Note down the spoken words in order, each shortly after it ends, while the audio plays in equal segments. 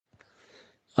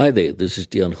Hi there, this is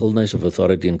Tiaan Gilnys of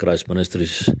Authority in Christ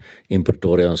Ministries in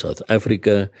Pretoria, South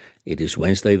Africa. It is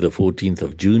Wednesday, the 14th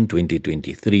of June,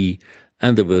 2023,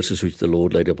 and the verses which the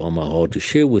Lord laid upon my heart to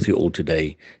share with you all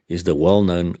today is the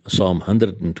well-known Psalm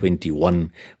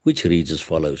 121, which reads as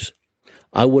follows.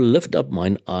 I will lift up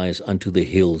mine eyes unto the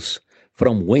hills,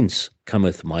 from whence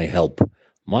cometh my help.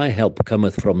 My help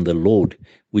cometh from the Lord,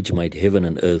 which made heaven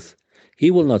and earth. He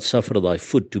will not suffer thy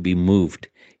foot to be moved.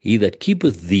 He that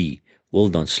keepeth thee will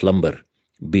not slumber.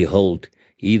 Behold,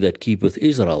 he that keepeth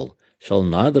Israel shall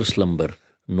neither slumber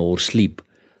nor sleep.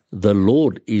 The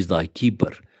Lord is thy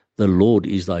keeper. The Lord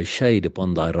is thy shade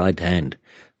upon thy right hand.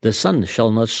 The sun shall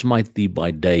not smite thee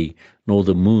by day, nor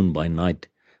the moon by night.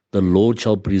 The Lord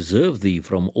shall preserve thee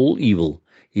from all evil.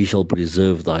 He shall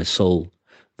preserve thy soul.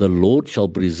 The Lord shall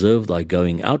preserve thy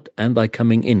going out and thy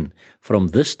coming in, from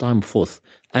this time forth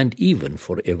and even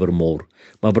for evermore.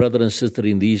 My brother and sister,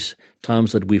 in these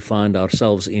times that we find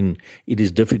ourselves in, it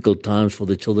is difficult times for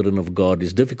the children of God.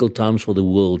 It's difficult times for the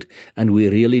world, and we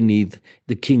really need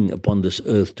the King upon this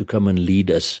earth to come and lead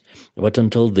us. But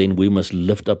until then, we must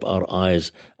lift up our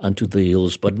eyes unto the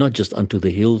hills, but not just unto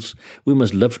the hills. We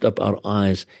must lift up our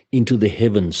eyes into the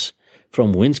heavens.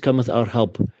 From whence cometh our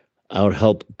help? Our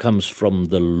help comes from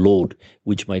the Lord,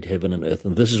 which made heaven and earth.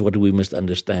 And this is what we must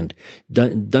understand.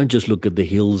 Don't just look at the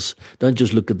hills. Don't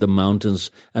just look at the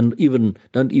mountains. And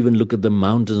don't even look at the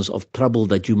mountains of trouble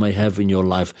that you may have in your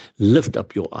life. Lift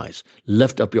up your eyes.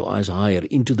 Lift up your eyes higher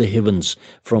into the heavens,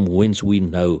 from whence we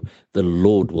know the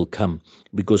Lord will come.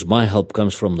 Because my help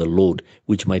comes from the Lord,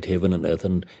 which made heaven and earth.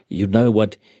 And you know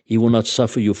what? He will not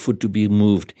suffer your foot to be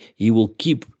moved. He will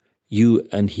keep you,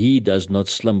 and he does not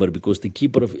slumber, because the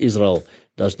keeper of Israel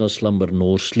does not slumber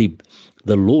nor sleep.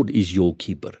 The Lord is your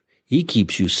keeper. He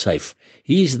keeps you safe.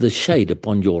 He is the shade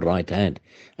upon your right hand.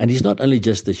 And he's not only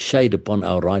just the shade upon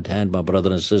our right hand, my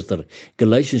brother and sister.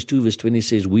 Galatians 2 verse 20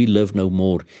 says, we live no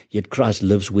more, yet Christ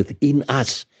lives within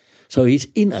us. So he's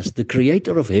in us, the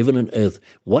creator of heaven and earth.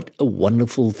 What a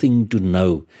wonderful thing to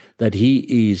know that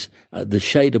he is the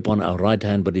shade upon our right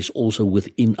hand, but is also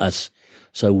within us.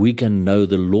 So we can know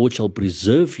the Lord shall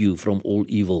preserve you from all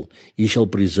evil. He shall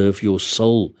preserve your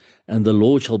soul, and the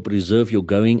Lord shall preserve your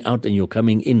going out and your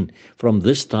coming in from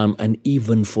this time and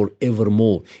even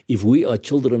forevermore. If we are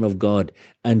children of God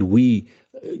and we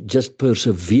just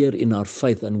persevere in our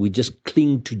faith and we just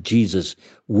cling to Jesus,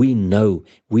 we know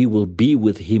we will be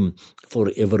with him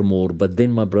forevermore. But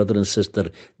then, my brother and sister,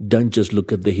 don't just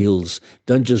look at the hills.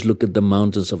 Don't just look at the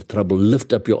mountains of trouble.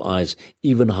 Lift up your eyes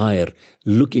even higher.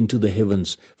 Look into the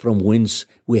heavens, from whence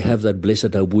we have that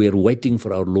blessed hope. We are waiting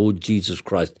for our Lord Jesus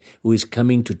Christ, who is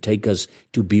coming to take us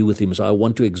to be with him. So I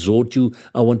want to exhort you.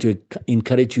 I want to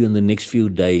encourage you in the next few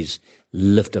days.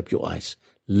 Lift up your eyes.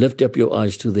 Lift up your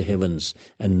eyes to the heavens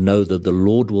and know that the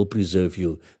Lord will preserve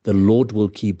you. The Lord will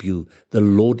keep you. The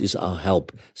Lord is our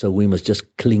help. So we must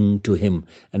just cling to him.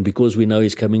 And because we know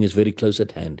his coming is very close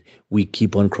at hand, we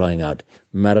keep on crying out,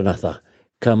 Maranatha,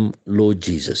 come Lord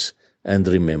Jesus. And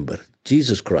remember,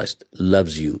 Jesus Christ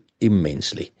loves you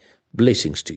immensely. Blessings to you.